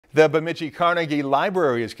The Bemidji Carnegie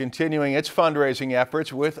Library is continuing its fundraising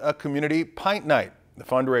efforts with a community pint night. The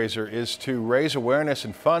fundraiser is to raise awareness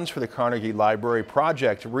and funds for the Carnegie Library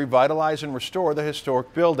project to revitalize and restore the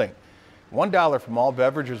historic building. $1 from all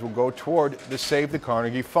beverages will go toward the Save the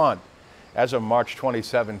Carnegie Fund. As of March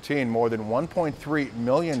 2017, more than $1.3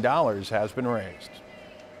 million has been raised.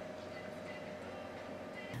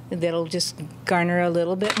 That'll just garner a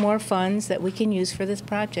little bit more funds that we can use for this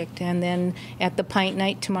project. And then at the Pint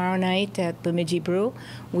Night tomorrow night at Bemidji Brew,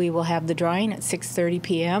 we will have the drawing at 6:30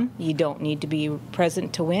 p.m. You don't need to be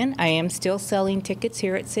present to win. I am still selling tickets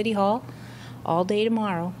here at City Hall all day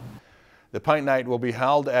tomorrow. The Pint Night will be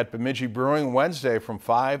held at Bemidji Brewing Wednesday from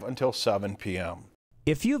 5 until 7 p.m.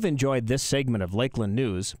 If you've enjoyed this segment of Lakeland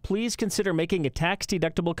News, please consider making a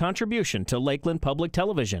tax-deductible contribution to Lakeland Public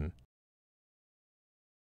Television.